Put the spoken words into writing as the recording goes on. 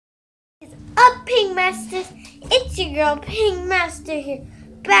What's up, Pink Masters? It's your girl Pink Master here,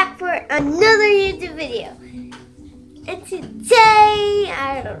 back for another YouTube video. And today,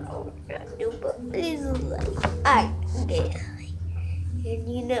 I don't know what we're gonna do, but this is and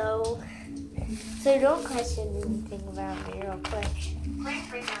you know, so don't question anything about me real quick.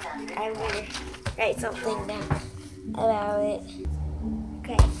 I'm gonna write something down about it.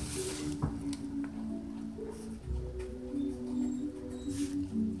 Okay.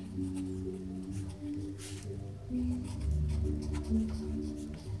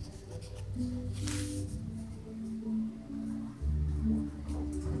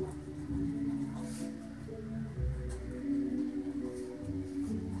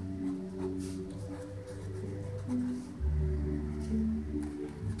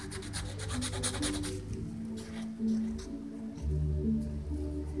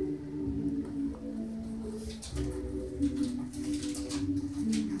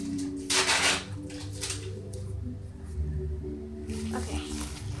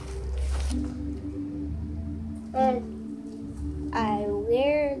 And I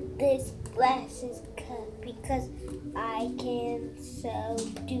wear this glasses cut because I can, so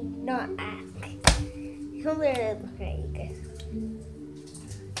do not ask. I'm gonna look at you guys.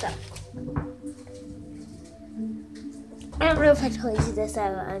 So, I don't know if I told you this, I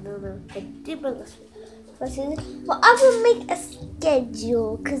don't know if I did, but listen. Well, I will make a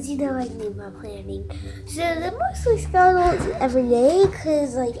schedule because you know I need my planning. So the mostly schedules every day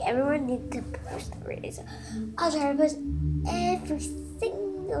because like everyone needs to post every day. So I'll try to post every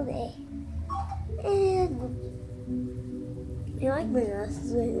single day. And you like my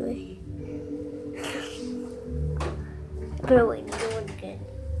glasses anyway. But wait, no one's good.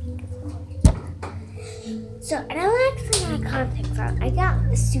 So, and I actually got contacts on. I got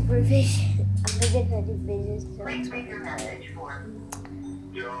the supervision. I'm gonna do vision.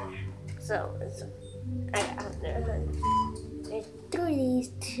 So I got there's three these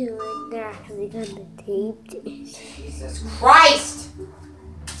two, and they're actually gonna tape. Jesus Christ!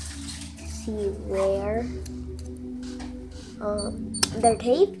 See where they're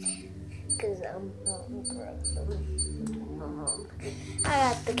taped because I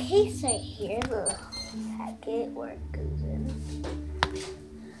got the case right here, the packet where it goes in.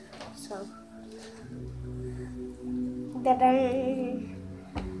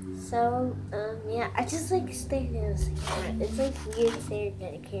 So yeah, I just like staring at this camera. It's like weird staring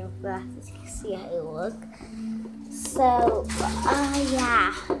at a camera with glasses. You can see how you look. So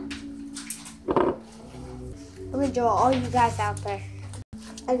yeah. I'm gonna draw all you guys out there.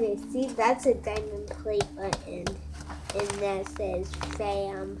 Okay, see, that's a diamond plate button. And that says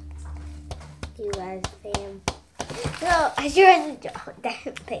fam. Do you guys fam? So I drew the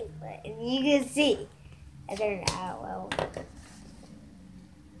diamond plate button. You can see. I turned out well.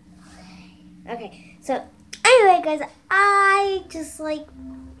 Okay, so anyway, guys, I just like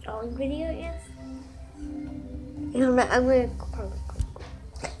drawing videos. I'm gonna probably.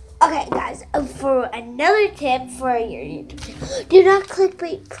 Okay, guys, for another tip for your YouTube channel, do not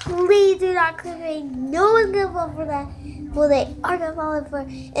clickbait. Please do not clickbait. No one's gonna fall for that. Well, they are gonna fall for it,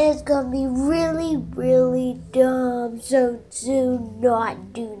 and it's gonna be really, really dumb. So do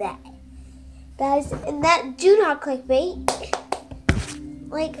not do that, guys. And that do not clickbait.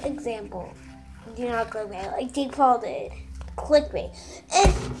 Like example, do not clickbait. Like default did clickbait.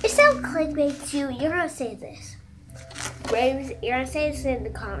 And it's not clickbait too. You're gonna say this. Rose, you're gonna say this in the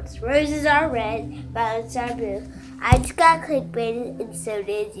comments. Roses are red, violets are blue. I just got clickbaited, and so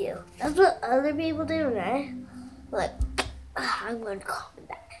did you. That's what other people do, right? Like, I'm gonna comment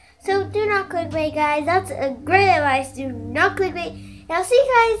that. So do not clickbait, guys. That's a great advice. Do not clickbait. And I'll see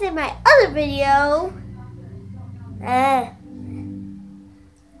you guys in my other video.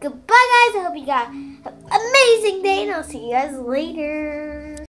 Goodbye, guys. I hope you got an amazing day, and I'll see you guys later.